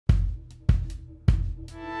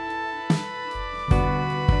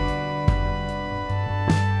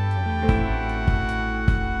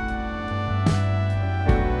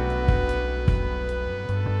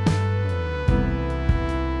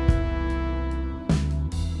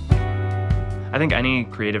I think any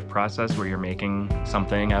creative process where you're making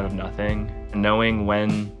something out of nothing, knowing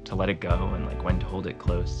when to let it go and like when to hold it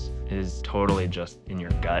close is totally just in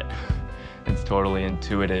your gut. It's totally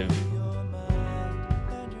intuitive.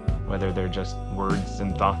 Whether they're just words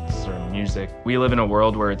and thoughts or music. We live in a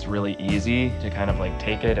world where it's really easy to kind of like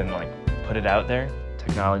take it and like put it out there.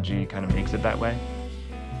 Technology kind of makes it that way.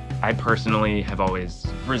 I personally have always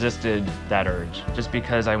resisted that urge just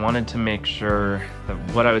because I wanted to make sure that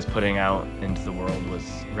what I was putting out into the world was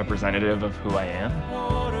representative of who I am.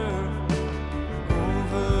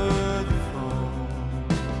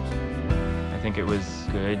 I think it was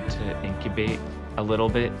good to incubate a little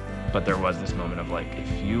bit, but there was this moment of like,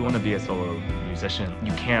 if you want to be a solo musician,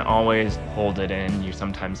 you can't always hold it in. You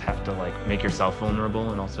sometimes have to like make yourself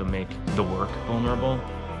vulnerable and also make the work vulnerable.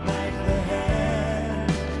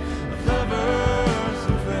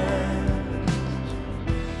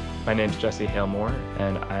 My name's Jesse Hale Moore,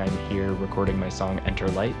 and I'm here recording my song Enter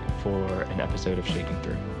Light for an episode of Shaking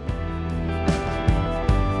Through.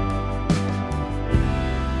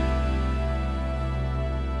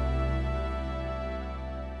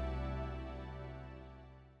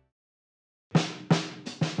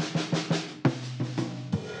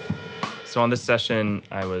 So on this session,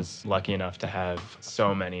 I was lucky enough to have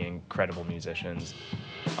so many incredible musicians.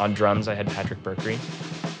 On drums, I had Berkery.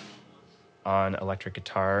 On electric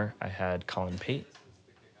guitar, I had Colin Pate,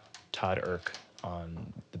 Todd Erk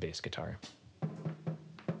on the bass guitar,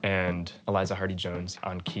 and Eliza Hardy-Jones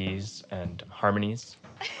on keys and harmonies.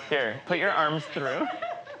 Here, put your arms through.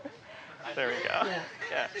 There we go.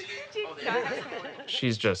 Yeah.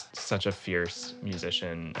 She's just such a fierce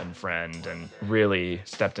musician and friend, and really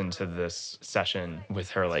stepped into this session with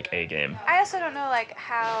her like A game. I also don't know like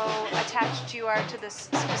how attached you are to this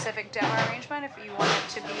specific demo arrangement. If you want it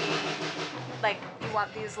to be like you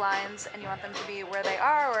want these lines and you want them to be where they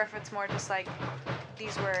are, or if it's more just like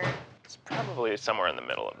these were. It's probably somewhere in the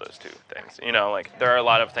middle of those two things. You know, like there are a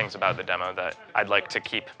lot of things about the demo that I'd like to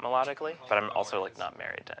keep melodically, but I'm also like not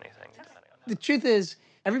married to anything. The truth is,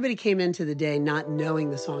 everybody came into the day not knowing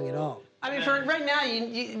the song at all. I mean, for right now,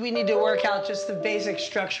 we need to work out just the basic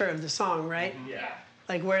structure of the song, right? Yeah.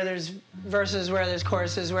 Like where there's verses, where there's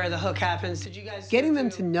choruses, where the hook happens. Did you guys? Getting them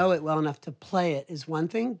to know it well enough to play it is one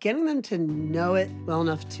thing. Getting them to know it well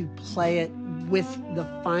enough to play it with the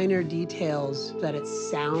finer details that it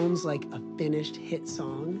sounds like a finished hit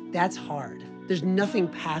song, that's hard. There's nothing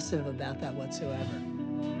passive about that whatsoever.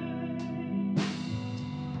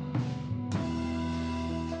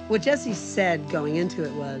 What Jesse said going into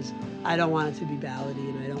it was, I don't want it to be ballady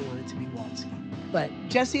and I don't want it to be waltzy. But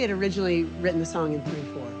Jesse had originally written the song in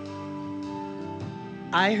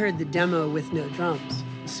 3/4. I heard the demo with no drums,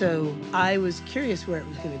 so I was curious where it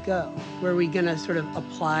was gonna go. Were we gonna sort of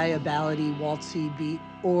apply a ballady, waltzy beat,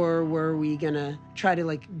 or were we gonna try to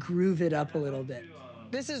like groove it up a little bit?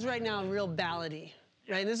 This is right now real ballady,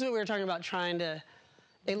 right? This is what we were talking about, trying to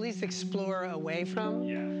at least explore away from.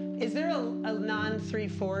 Yeah. Is there a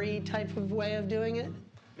non-3/4-y type of way of doing it?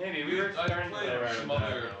 Maybe, we were starting to play right.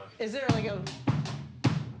 Is there like a...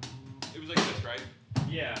 It was like this, right?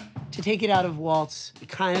 Yeah. To take it out of waltz, we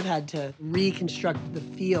kind of had to reconstruct the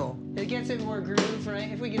feel. It gets it more groove,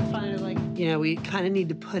 right? If we can find it like, you know, we kind of need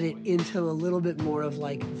to put it into a little bit more of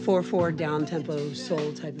like 4/4 down-tempo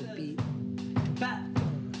soul type of beat. But,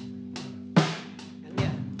 and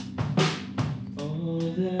yeah. All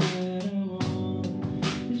that I want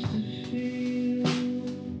is to feel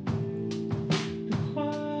the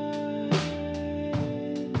quiet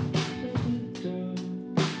of the dawn.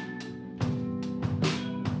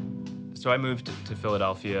 So I moved to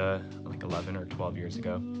Philadelphia like 11 or 12 years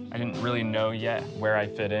ago. I didn't really know yet where I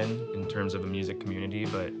fit in terms of a music community,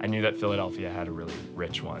 but I knew that Philadelphia had a really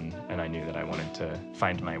rich one, and I knew that I wanted to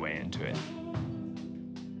find my way into it.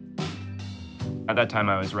 At that time,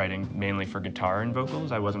 I was writing mainly for guitar and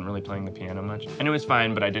vocals. I wasn't really playing the piano much. And it was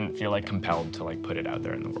fine, but I didn't feel like compelled to like put it out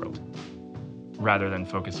there in the world. Rather than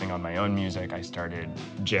focusing on my own music, I started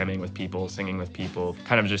jamming with people, singing with people,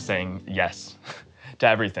 kind of just saying yes to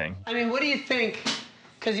everything. I mean, what do you think?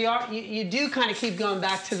 Because you do kind of keep going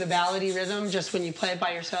back to the ballady rhythm just when you play it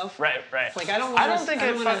by yourself. Right, right. Like I don't want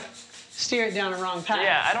to steer it down a wrong path.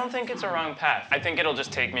 Yeah, I don't think it's a wrong path. I think it'll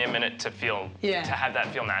just take me a minute to to have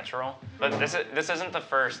that feel natural. But this isn't the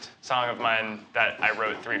first song of mine that I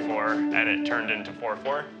wrote 3/4 and it turned into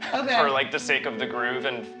 4/4. Okay. For like the sake of the groove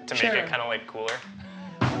and to make it kind of like cooler.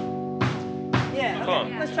 Yeah. Cool.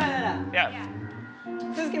 Okay. Let's try that out. Yeah.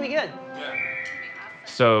 This is gonna be good. Yeah.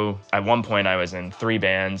 So at one point I was in 3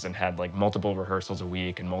 bands and had like multiple rehearsals a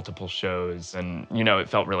week and multiple shows, and you know, it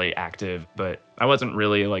felt really active, but I wasn't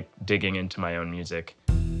really like digging into my own music.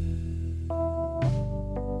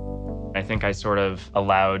 I think I sort of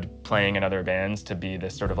allowed playing in other bands to be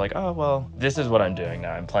this sort of like, oh, well, this is what I'm doing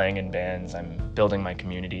now. I'm playing in bands, I'm building my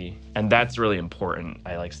community. And that's really important.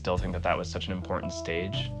 I like still think that that was such an important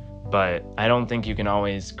stage. But I don't think you can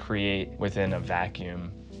always create within a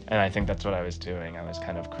vacuum. And I think that's what I was doing. I was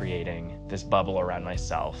kind of creating this bubble around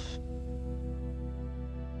myself.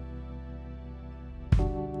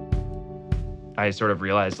 I sort of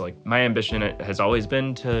realized like my ambition has always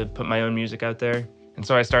been to put my own music out there. And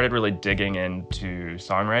so I started really digging into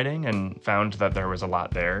songwriting and found that there was a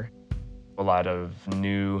lot there. A lot of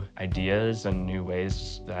new ideas and new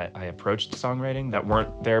ways that I approached songwriting that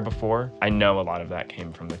weren't there before. I know a lot of that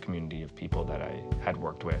came from the community of people that I had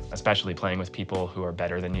worked with, especially playing with people who are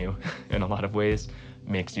better than you in a lot of ways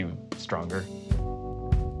makes you stronger.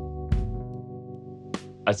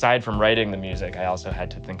 Aside from writing the music, I also had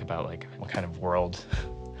to think about like what kind of world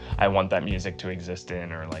I want that music to exist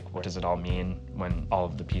in, or like what does it all mean when all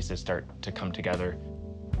of the pieces start to come together.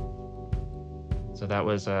 So that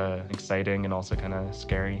was exciting and also kind of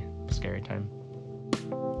scary time.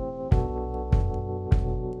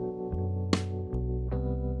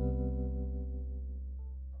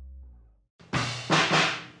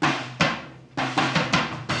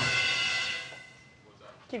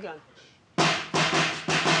 Keep going.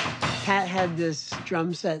 Pat had this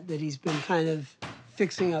drum set that he's been kind of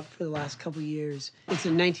fixing up for the last couple years. It's a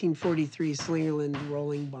 1943 Slingerland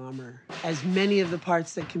rolling bomber. As many of the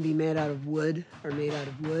parts that can be made out of wood are made out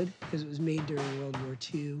of wood, because it was made during World War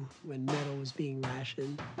II when metal was being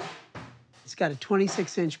rationed. It's got a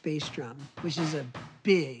 26-inch bass drum, which is a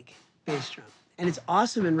big bass drum. And it's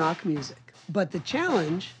awesome in rock music. But the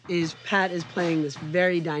challenge is Pat is playing this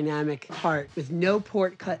very dynamic part with no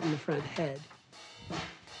port cut in the front head.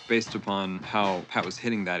 Based upon how Pat was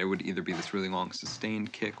hitting that, it would either be this really long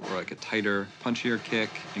sustained kick or like a tighter, punchier kick,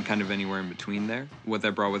 and kind of anywhere in between there. What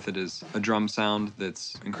that brought with it is a drum sound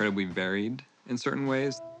that's incredibly varied in certain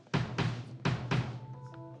ways.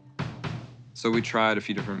 So we tried a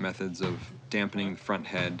few different methods of dampening the front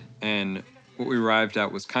head, and what we arrived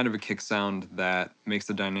at was kind of a kick sound that makes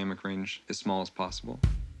the dynamic range as small as possible.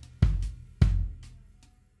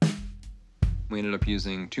 We ended up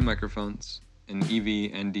using 2 microphones, an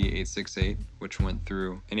EV ND868, which went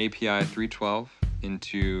through an API 312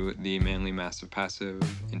 into the Manly Massive Passive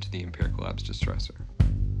into the Empirical Labs Distressor.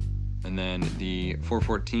 And then the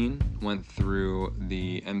 414 went through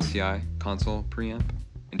the MCI console preamp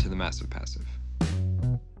into the Massive Passive.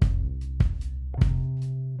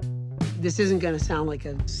 This isn't gonna sound like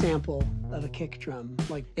a sample of a kick drum.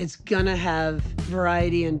 Like, it's gonna have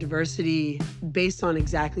variety and diversity based on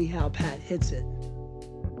exactly how Pat hits it.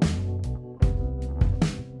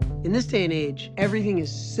 In this day and age, everything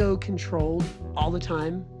is so controlled all the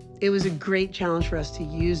time. It was a great challenge for us to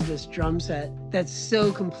use this drum set that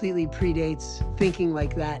so completely predates thinking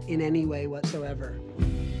like that in any way whatsoever.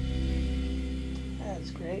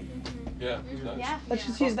 That's great. Yeah, it's nice. Yeah. Let's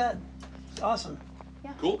just use that. It's awesome.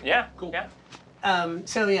 Cool? Yeah, Cool. Yeah.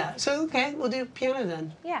 So okay, we'll do piano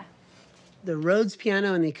then. Yeah. The Rhodes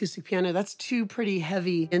piano and the acoustic piano, that's 2 pretty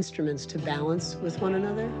heavy instruments to balance with one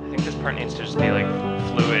another. I think this part needs to just be like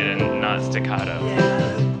fluid and not staccato.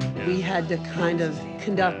 Yeah. We had to kind of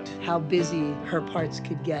conduct how busy her parts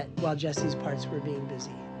could get while Jesse's parts were being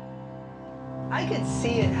busy. I could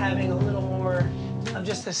see it having a little more of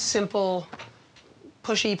just a simple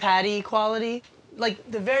pushy patty quality. Like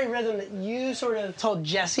the very rhythm that you sort of told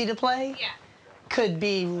Jesse to play could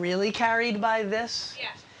be really carried by this. Yeah.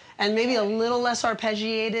 And maybe a little less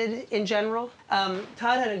arpeggiated in general. Todd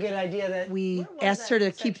had a good idea that we asked her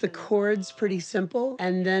to keep the chords pretty simple,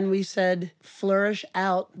 and then we said, flourish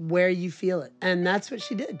out where you feel it. And that's what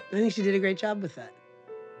she did. I think she did a great job with that.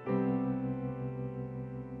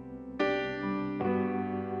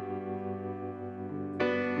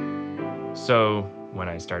 So when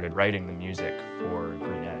I started writing the music for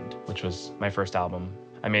Green End, which was my first album,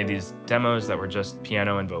 I made these demos that were just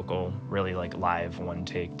piano and vocal, really like live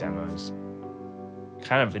one-take demos.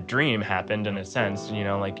 Kind of a dream happened in a sense, you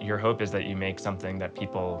know, like your hope is that you make something that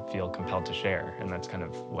people feel compelled to share, and that's kind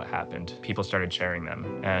of what happened. People started sharing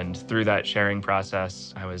them, and through that sharing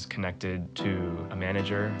process, I was connected to a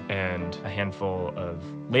manager and a handful of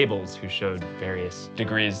labels who showed various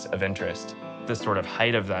degrees of interest. The sort of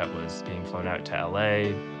height of that was being flown out to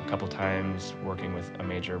LA a couple times, working with a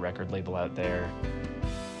major record label out there.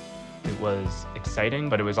 It was exciting,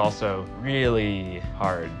 but it was also really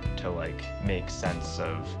hard to like make sense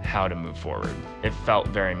of how to move forward. It felt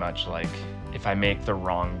very much like if I make the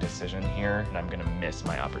wrong decision here, I'm gonna miss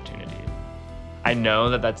my opportunity. I know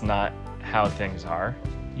that that's not how things are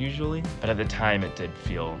usually, but at the time it did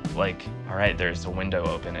feel like, all right, there's a window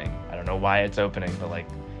opening. I don't don't know why it's opening, but like,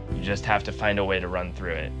 you just have to find a way to run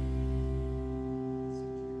through it.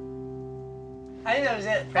 I think that was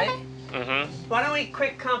it, right? Mm-hmm. Why don't we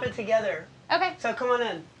quick comp it together? Okay. So come on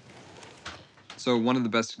in. So one of the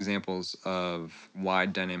best examples of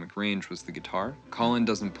wide dynamic range was the guitar. Colin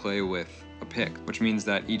doesn't play with a pick, which means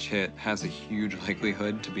that each hit has a huge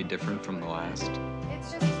likelihood to be different from the last.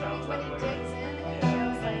 It's just when it digs in, it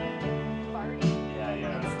feels like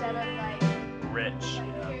farty instead of like Rich.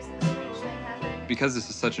 here's this rich thing happening. Because this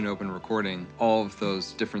is such an open recording, all of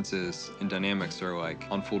those differences in dynamics are like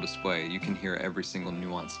on full display. You can hear every single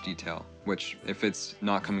nuanced detail, which if it's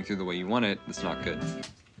not coming through the way you want it, it's not good.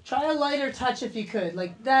 Try a lighter touch if you could.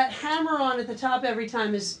 Like that hammer on at the top every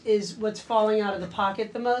time is what's falling out of the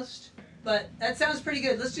pocket the most. But that sounds pretty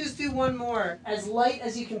good. Let's just do one more. As light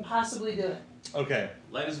as you can possibly do it. Okay.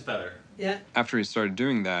 Light as a feather. Yeah. After he started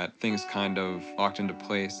doing that, things kind of locked into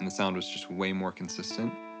place and the sound was just way more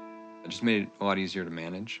consistent. It just made it a lot easier to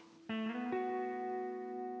manage.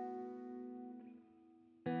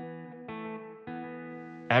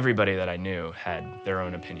 Everybody that I knew had their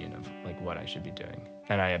own opinion of like what I should be doing.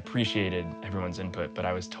 And I appreciated everyone's input, but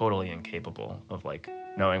I was totally incapable of like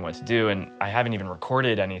knowing what to do. And I haven't even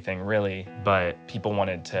recorded anything really, but people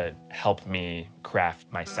wanted to help me craft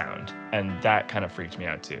my sound. And that kind of freaked me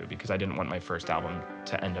out too, because I didn't want my first album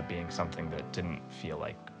to end up being something that didn't feel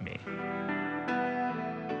like me.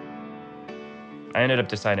 I ended up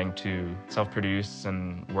deciding to self-produce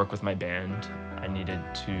and work with my band. I needed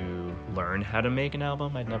to learn how to make an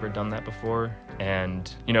album. I'd never done that before.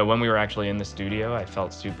 And, you know, when we were actually in the studio, I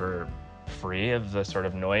felt super free of the sort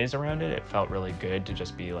of noise around it. It felt really good to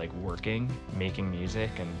just be like working, making music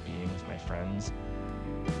and being with my friends.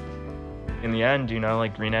 In the end, you know,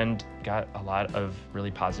 like Green End got a lot of really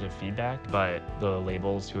positive feedback, but the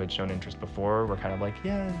labels who had shown interest before were kind of like,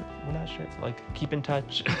 yeah, we're not sure, like keep in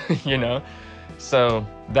touch, you know? So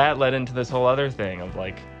that led into this whole other thing of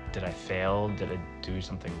like, did I fail? Did I do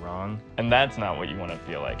something wrong? And that's not what you want to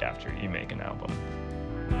feel like after you make an album.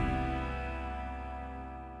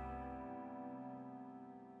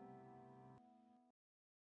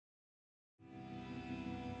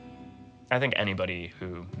 I think anybody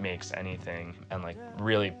who makes anything and like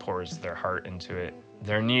really pours their heart into it,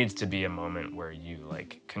 there needs to be a moment where you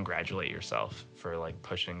like congratulate yourself for like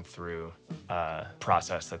pushing through a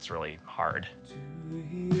process that's really hard. To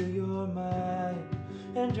hear your mind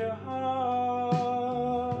and your heart.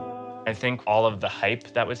 I think all of the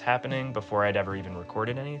hype that was happening before I'd ever even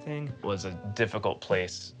recorded anything was a difficult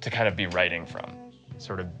place to kind of be writing from.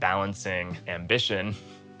 Sort of balancing ambition,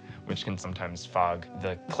 which can sometimes fog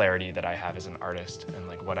the clarity that I have as an artist and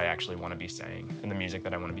like what I actually want to be saying and the music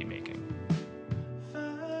that I want to be making.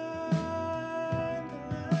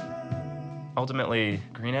 Ultimately,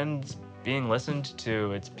 Green End's being listened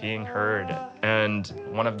to, it's being heard. And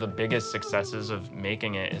one of the biggest successes of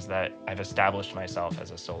making it is that I've established myself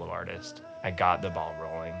as a solo artist. I got the ball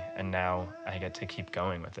rolling and now I get to keep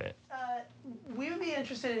going with it. We would be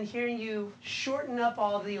interested in hearing you shorten up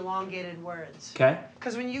all the elongated words. Okay.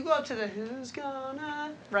 Because when you go up to the who's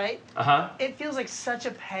gonna, right? It feels like such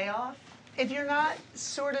a payoff. If you're not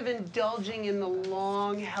sort of indulging in the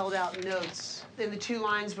long held out notes in the two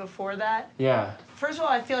lines before that. Yeah. First of all,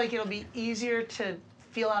 I feel like it'll be easier to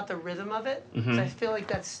feel out the rhythm of it. Because I feel like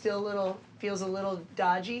that's still feels a little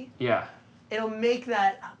dodgy. Yeah. It'll make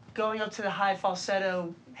that going up to the high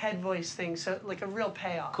falsetto head voice thing, so like a real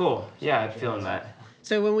payoff. Cool. Yeah, I'm feeling that.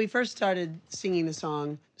 So when we first started singing the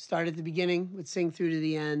song, started at the beginning, would sing through to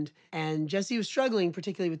the end, and Jesse was struggling,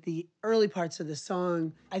 particularly with the early parts of the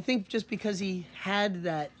song. I think just because he had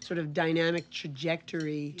that sort of dynamic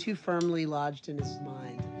trajectory too firmly lodged in his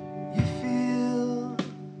mind. You feel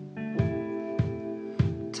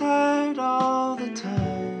tired all the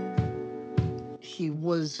time. He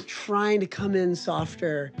was trying to come in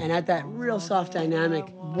softer, and at that real soft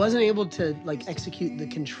dynamic, wasn't able to like execute the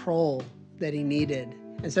control that he needed.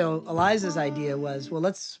 And so Eliza's idea was, well,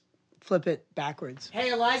 let's flip it backwards.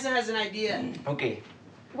 Hey, Eliza has an idea. Okay.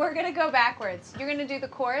 We're gonna go backwards. You're gonna do the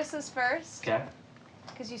choruses first. Okay.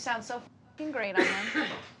 Because you sound so f***ing great on them.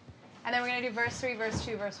 And then we're gonna do verse 3, verse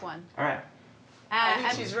 2, verse 1. All right. I think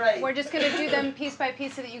and she's right. We're just gonna do them piece by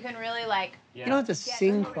piece so that you can really like. Yeah. You don't have to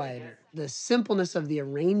sing quieter. The simpleness of the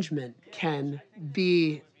arrangement can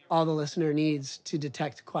be all the listener needs to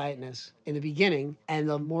detect quietness in the beginning, and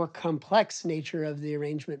the more complex nature of the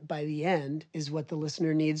arrangement by the end is what the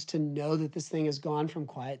listener needs to know that this thing has gone from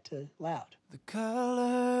quiet to loud. The color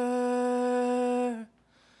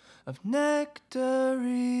of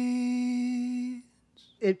nectarines.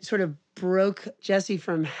 It sort of broke Jesse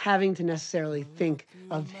from having to necessarily think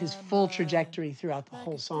of his full trajectory throughout the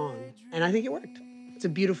whole song. And I think it worked. It's a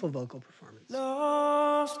beautiful vocal performance.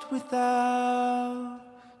 Lost without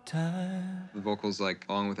time. The vocals, like,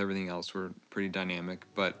 along with everything else, were pretty dynamic,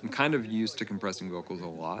 but I'm kind of used to compressing vocals a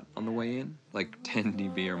lot on the way in, like 10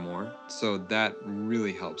 dB or more. So that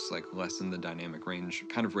really helps, like, lessen the dynamic range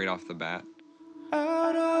kind of right off the bat.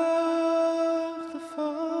 Out of the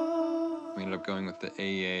fall. We ended up going with the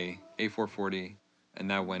AEA A440, and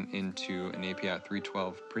that went into an API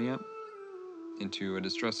 312 preamp, into a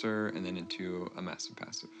distressor, and then into a massive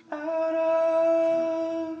passive. Out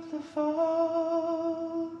of the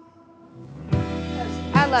fall.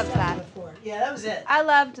 I loved that. Yeah, that was it. I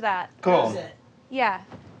loved that. That was it. Yeah.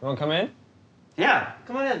 You wanna come in? Yeah,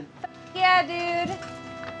 come on in. Yeah, dude.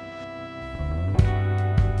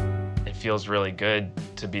 It feels really good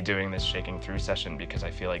to be doing this Shaking Through session because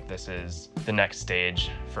I feel like this is the next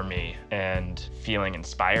stage for me, and feeling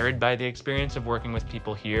inspired by the experience of working with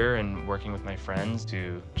people here and working with my friends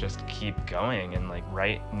to just keep going and like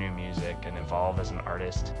write new music and evolve as an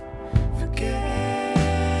artist. Forget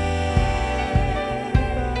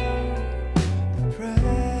about the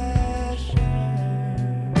pressure.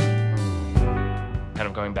 Kind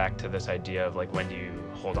of going back to this idea of like, when do you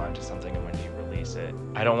hold on to something and when do you release it?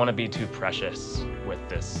 I don't want to be too precious with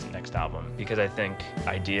this next album because I think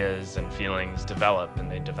ideas and feelings develop,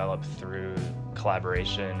 and they develop through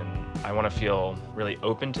collaboration, and I want to feel really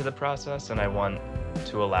open to the process, and I want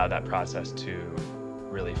to allow that process to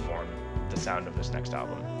really form the sound of this next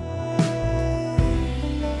album.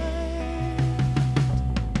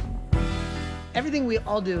 Everything we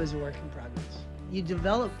all do is a work in progress. You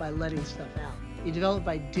develop by letting stuff out. You develop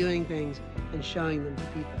by doing things and showing them to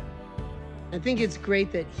people. I think it's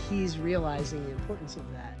great that he's realizing the importance of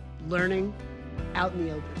that. Learning out in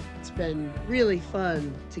the open. It's been really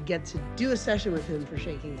fun to get to do a session with him for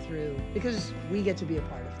Shaking Through because we get to be a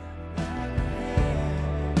part of that.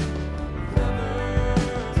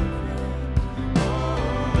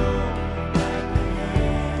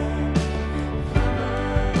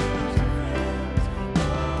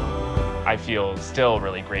 I feel still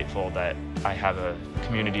really grateful that I have a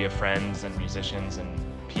community of friends and musicians and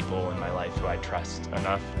people in my life who I trust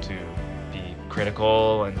enough to be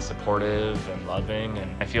critical and supportive and loving,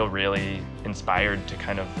 and I feel really inspired to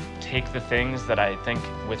kind of take the things that I think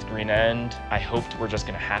with Green End I hoped were just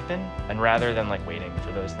going to happen, and rather than like waiting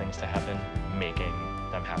for those things to happen, making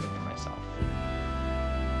them happen for myself.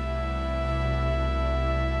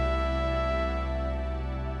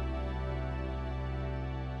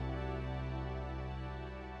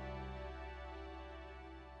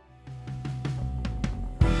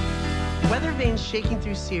 Weathervane's Shaking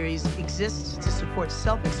Through series exists to support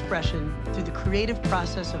self-expression through the creative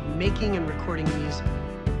process of making and recording music.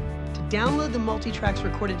 To download the multi-tracks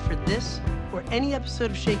recorded for this or any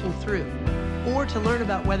episode of Shaking Through, or to learn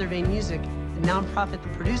about Weathervane Music, the nonprofit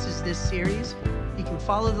that produces this series, you can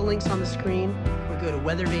follow the links on the screen or go to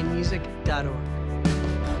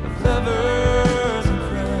weathervanemusic.org.